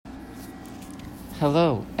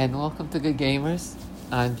Hello, and welcome to Good Gamers.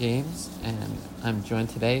 I'm James, and I'm joined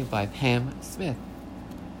today by Pam Smith.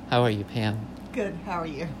 How are you, Pam? Good. How are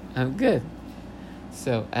you? I'm good.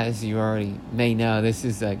 So, as you already may know, this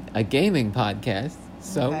is a gaming podcast.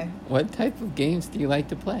 So, Okay. What type of games do you like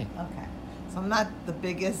to play? Okay. So I'm not the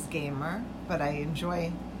biggest gamer, but I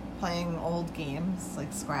enjoy playing old games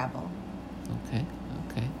like Scrabble. Okay.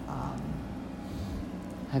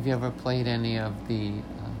 Have you ever played any of the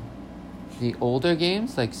older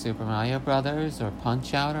games, like Super Mario Brothers or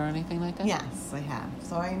Punch-Out or anything like that? Yes, I have.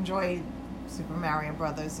 So I enjoy Super Mario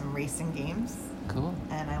Brothers and racing games, Cool.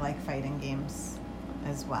 and I like fighting games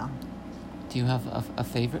as well. Do you have a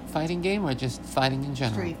favorite fighting game or just fighting in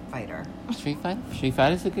general? Street Fighter. Street Fighter? Street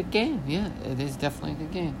Fighter's a good game. Yeah, it is definitely a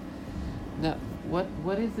good game. Now,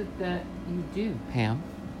 what is it that you do, Pam?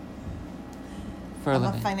 For I'm a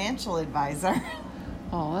living? financial advisor.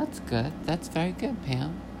 Oh, that's good. That's very good,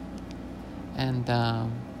 Pam. And how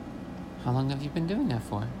long have you been doing that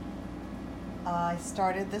for? I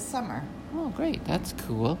started this summer. Oh, great. That's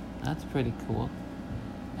cool. That's pretty cool.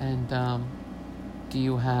 And do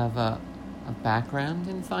you have a background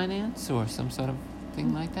in finance or some sort of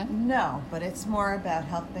thing like that? No, but it's more about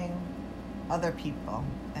helping other people,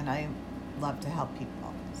 and I love to help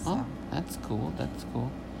people. So. Oh, that's cool. That's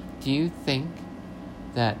cool. Do you think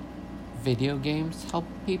that video games help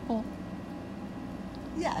people?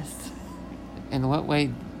 Yes. In what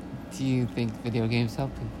way do you think video games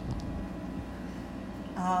help people?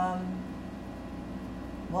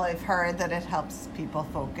 Well, I've heard that it helps people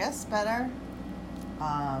focus better.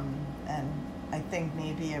 And I think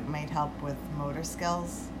maybe it might help with motor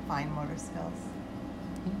skills, fine motor skills,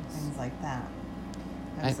 Yes. things like that.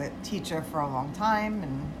 I was a teacher for a long time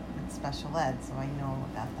and in special ed, so I know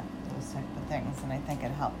about those type of things, and I think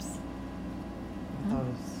it helps with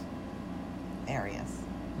those areas.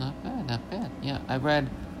 Not bad, not bad. Yeah, I read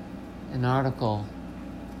an article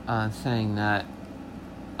saying that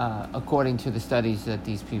according to the studies that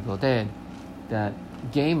these people did, that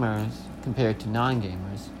gamers, compared to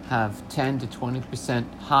non-gamers, have 10 to 20%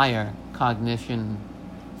 higher cognition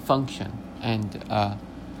function and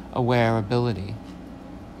aware ability.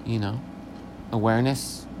 You know,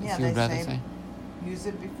 awareness, Yeah, if you would they rather say say. use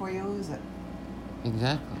it before you lose it.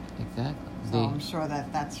 Exactly. So I'm sure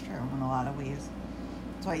that that's true in a lot of ways.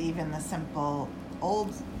 So even the simple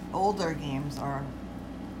older games are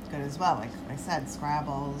good as well. Like I said,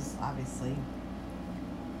 Scrabble's obviously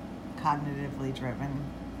cognitively driven,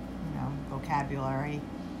 vocabulary,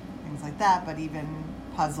 things like that. But even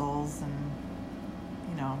puzzles and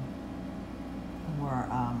more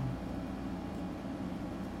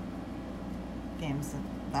games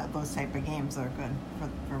that those type of games are good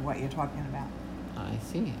for what you're talking about. I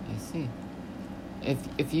see.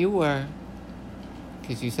 If you were,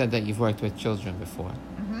 because you said that you've worked with children before,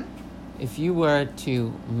 Mm-hmm. if you were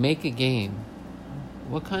to make a game,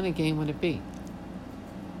 what kind of game would it be?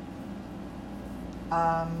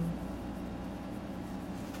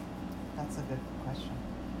 That's a good question.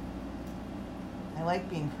 I like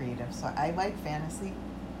being creative, so I like fantasy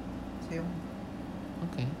too.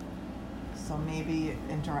 Okay. So maybe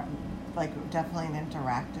definitely an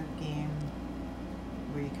interactive game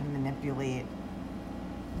where you can manipulate,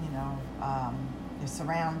 your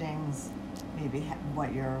surroundings, maybe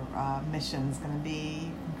what your mission's going to be.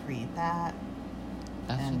 You can create that,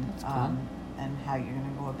 That's cool. and how you're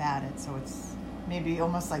going to go about it. So it's maybe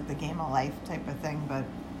almost like the game of life type of thing, but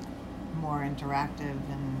more interactive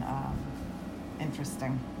and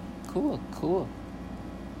interesting. Cool.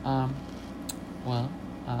 I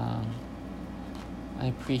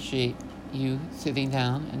appreciate you sitting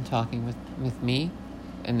down and talking with me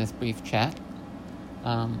in this brief chat.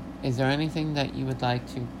 Is there anything that you would like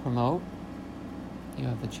to promote? You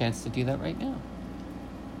have the chance to do that right now.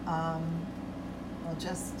 Well,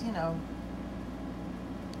 just,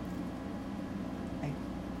 I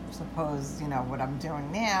suppose, what I'm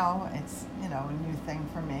doing now, it's, a new thing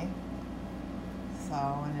for me. So,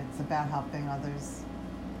 and it's about helping others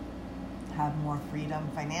have more freedom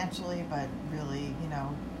financially, but really,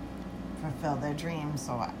 fulfill their dreams.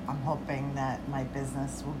 So I'm hoping that my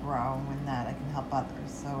business will grow and that I can help others.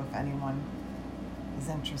 So if anyone is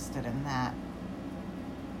interested in that,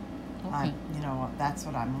 Okay. that's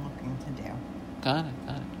what I'm looking to do. Got it.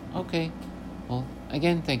 Okay. Well,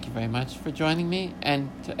 again, thank you very much for joining me. And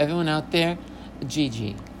to everyone out there,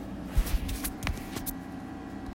 GG.